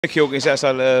Mick Hawkins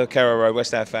outside Carrow Road,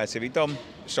 West Ham Fan TV. Dom,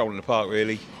 stroll in the park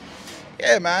really.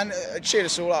 Yeah, man, cheered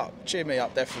us all up. Cheered me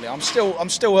up, definitely. I'm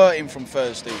still hurting from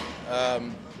Thursday.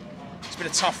 It's been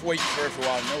a tough week for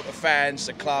everyone. All the fans,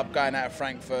 the club, going out of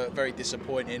Frankfurt, very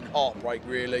disappointing. Heartbreak,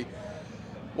 really.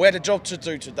 We had a job to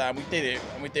do today, and we did it,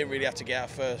 and we didn't really have to get our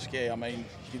first gear. I mean,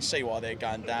 you can see why they're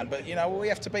going down, but you know, we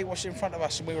have to beat what's in front of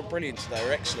us, and we were brilliant today.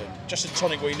 We're excellent. Just a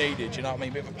tonic we needed. You know what I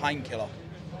mean? A bit of a painkiller.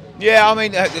 Yeah, I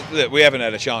mean, look, we haven't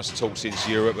had a chance to talk since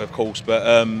Europe, of course,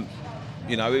 but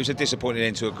you know, it was a disappointing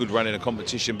end to a good run in a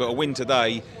competition. But a win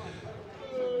today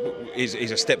is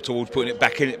a step towards putting it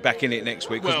back in it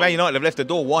next week. Because Man United have left the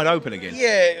door wide open again.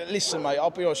 Yeah, listen, mate. I'll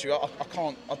be honest with you.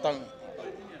 I don't.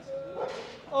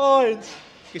 Oh,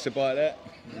 It's a bite of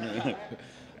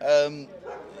that.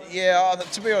 Yeah,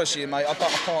 to be honest with you, mate, I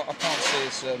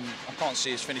can't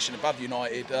see us finishing above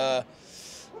United.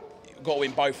 We've got to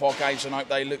win both our games and hope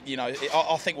they look. You know,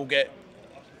 I think we'll get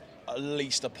at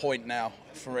least a point now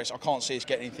for us. I can't see us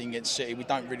getting anything against City. We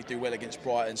don't really do well against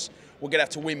Brighton's. We're going to have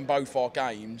to win both our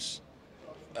games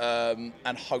and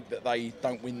hope that they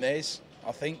don't win theirs,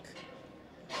 I think.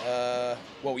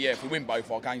 Well, yeah, if we win both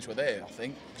our games, we're there, I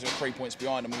think, because we're 3 points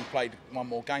behind them and we've played one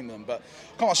more game than them. But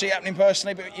I can't see it happening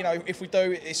personally, but, you know, if we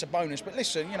do, it's a bonus. But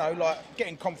listen, you know, like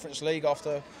getting Conference League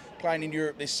after playing in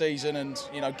Europe this season and,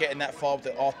 you know, getting that far with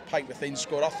our paper-thin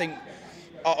squad, I think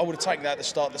I would have taken that at the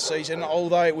start of the season.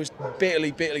 Although it was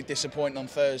bitterly disappointing on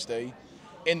Thursday,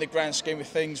 in the grand scheme of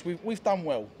things, we've done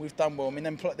well. We've done well. I mean,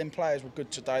 them players were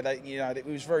good today. They, you know, it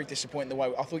was very disappointing the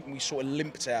way I think we sort of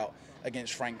limped out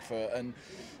against Frankfurt, and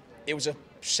it was a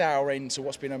sour end to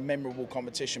what's been a memorable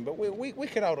competition. But we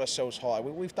can hold ourselves high.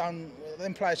 We've done.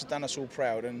 Them players have done us all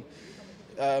proud, and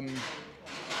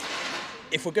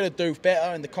if we're going to do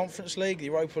better in the Conference League, the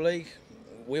Europa League,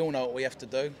 we all know what we have to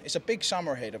do. It's a big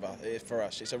summer ahead of us for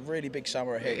us. It's a really big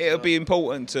summer ahead. It'll be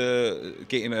important to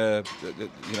getting you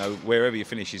know, wherever you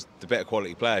finish, is the better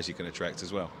quality players you can attract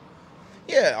as well.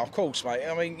 Yeah, of course, mate.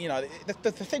 I mean, you know,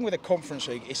 the thing with the Conference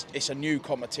League, it's a new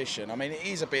competition. I mean, it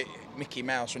is a bit Mickey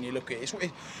Mouse when you look at it.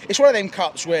 It's one of them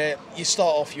cups where you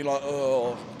start off, you're like,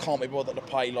 oh, I can't be bothered to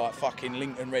play like fucking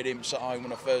Lincoln Red Imps at home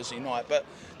on a Thursday night. But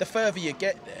the further you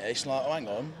get there, it's like, oh, hang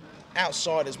on,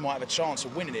 outsiders might have a chance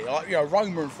of winning it. Like, you know,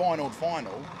 Roma and final.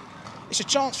 It's a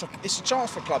chance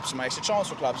for clubs, mate. It's a chance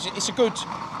for clubs. It's a good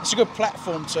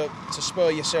platform to spur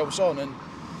yourselves on, and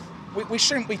we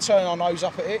shouldn't be turning our nose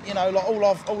up at it. You know, like all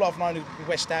I've known of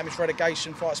West Ham is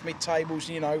relegation fights, mid-tables.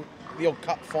 You know, the odd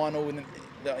cup final in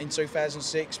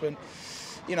 2006. But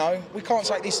you know, we can't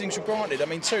take these things for granted. I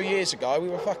mean, 2 years ago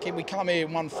we come here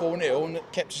and won 4-0 and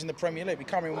it kept us in the Premier League. We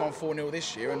come here and won 4-0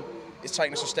 this year, and it's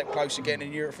taken us a step closer getting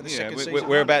in Europe for the second season.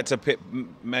 We're about to pit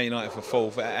Man United for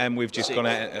fourth, and we've just gone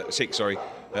out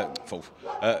fourth,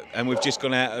 and we've just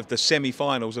gone out of the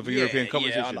semi-finals of the European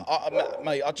competition.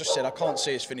 Mate, I just said I can't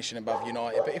see us finishing above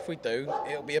United, but if we do,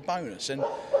 it'll be a bonus. And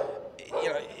you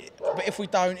know, but if we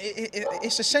don't,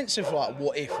 it's a sense of like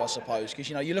what if, I suppose, because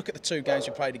you know, you look at the two games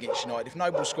we played against United. If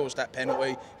Noble scores that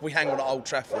penalty, if we hang on at Old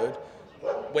Trafford,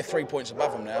 we're 3 points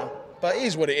above them now. But it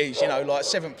is what it is, you know, like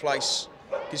 7th place,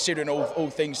 considering all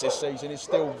things this season, is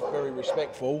still very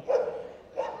respectful.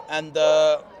 And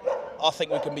I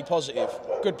think we can be positive.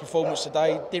 Good performance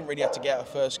today. Didn't really have to get our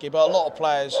first gear, but a lot of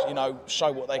players, you know,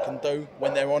 show what they can do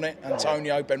when they're on it.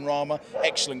 Antonio, Benrahma,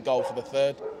 excellent goal for the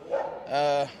third.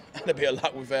 And a bit of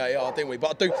luck with VAR, didn't we?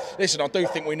 But I do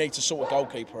think we need to sort a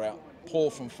goalkeeper out. Poor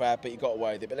from Fab, but he got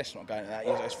away with it. But let's not go into that.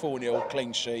 It's 4-0,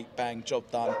 clean sheet, bang, job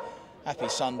done. Happy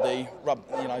Sunday.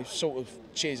 You know, sort of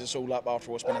cheers us all up after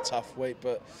what's been a tough week.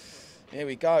 But here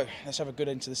we go. Let's have a good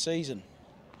end to the season.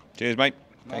 Cheers, mate.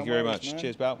 Thank you very worries, much. Man.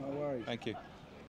 Cheers, pal. No worries. Thank you.